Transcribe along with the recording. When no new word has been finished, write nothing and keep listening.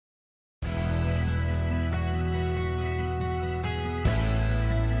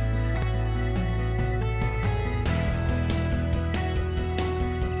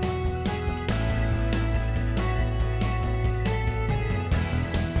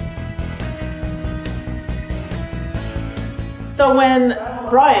So when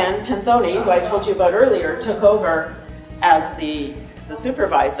Brian Penzoni, who I told you about earlier, took over as the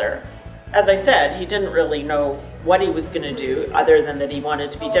supervisor, as I said, he didn't really know what he was going to do other than that he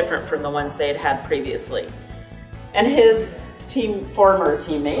wanted to be different from the ones they had had previously. And his former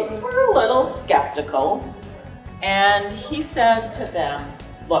teammates were a little skeptical, and he said to them,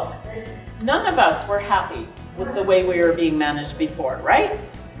 look, none of us were happy with the way we were being managed before, right?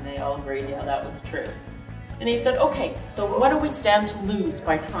 And they all agreed, yeah, that was true. And he said, okay, so what do we stand to lose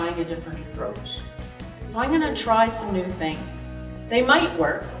by trying a different approach? So I'm going to try some new things. They might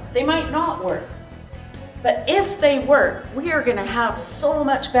work, they might not work. But if they work, we are going to have so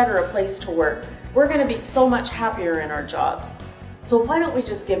much better a place to work. We're going to be so much happier in our jobs. So why don't we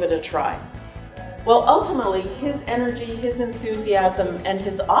just give it a try? Well, ultimately, his energy, his enthusiasm, and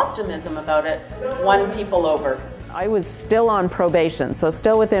his optimism about it won people over. I was still on probation, so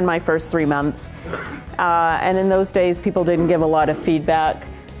still within my first 3 months. And in those days, people didn't give a lot of feedback.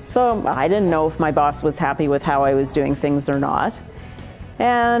 So I didn't know if my boss was happy with how I was doing things or not.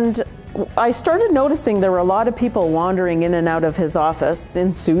 And I started noticing there were a lot of people wandering in and out of his office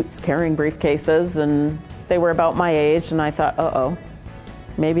in suits, carrying briefcases, and they were about my age, and I thought, uh-oh,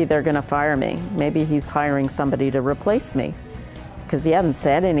 maybe they're gonna fire me. Maybe he's hiring somebody to replace me, because he hadn't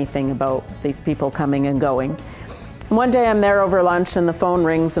said anything about these people coming and going. One day I'm there over lunch and the phone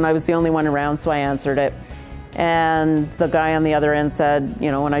rings and I was the only one around, so I answered it. And the guy on the other end said,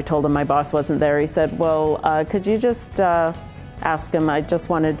 you know, when I told him my boss wasn't there, he said, well, could you just ask him, I just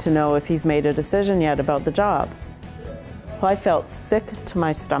wanted to know if he's made a decision yet about the job. Well, I felt sick to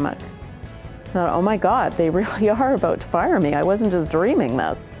my stomach. I thought, oh my God, they really are about to fire me. I wasn't just dreaming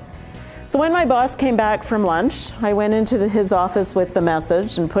this. So when my boss came back from lunch, I went into his office with the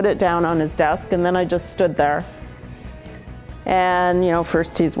message and put it down on his desk, and then I just stood there. And, you know,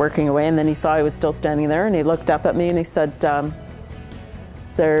 first he's working away, and then he saw I was still standing there, and he looked up at me and he said,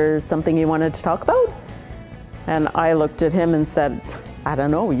 is there something you wanted to talk about? And I looked at him and said, I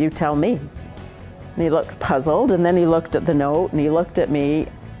don't know, you tell me. And he looked puzzled, and then he looked at the note, and he looked at me,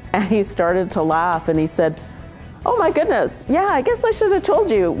 and he started to laugh, and he said, oh my goodness, yeah, I guess I should have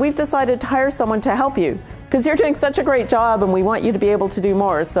told you. We've decided to hire someone to help you, because you're doing such a great job, and we want you to be able to do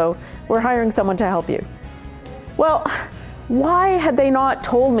more, so we're hiring someone to help you. Well, why had they not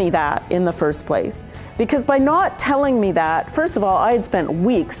told me that in the first place? Because by not telling me that, first of all, I had spent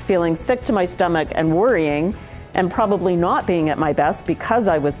weeks feeling sick to my stomach and worrying, and probably not being at my best because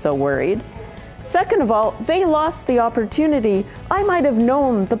I was so worried. Second of all, they lost the opportunity. I might have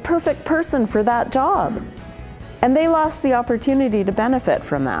known the perfect person for that job, and they lost the opportunity to benefit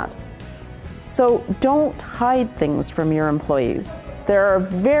from that. So don't hide things from your employees. There are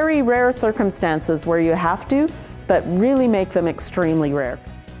very rare circumstances where you have to, but really make them extremely rare.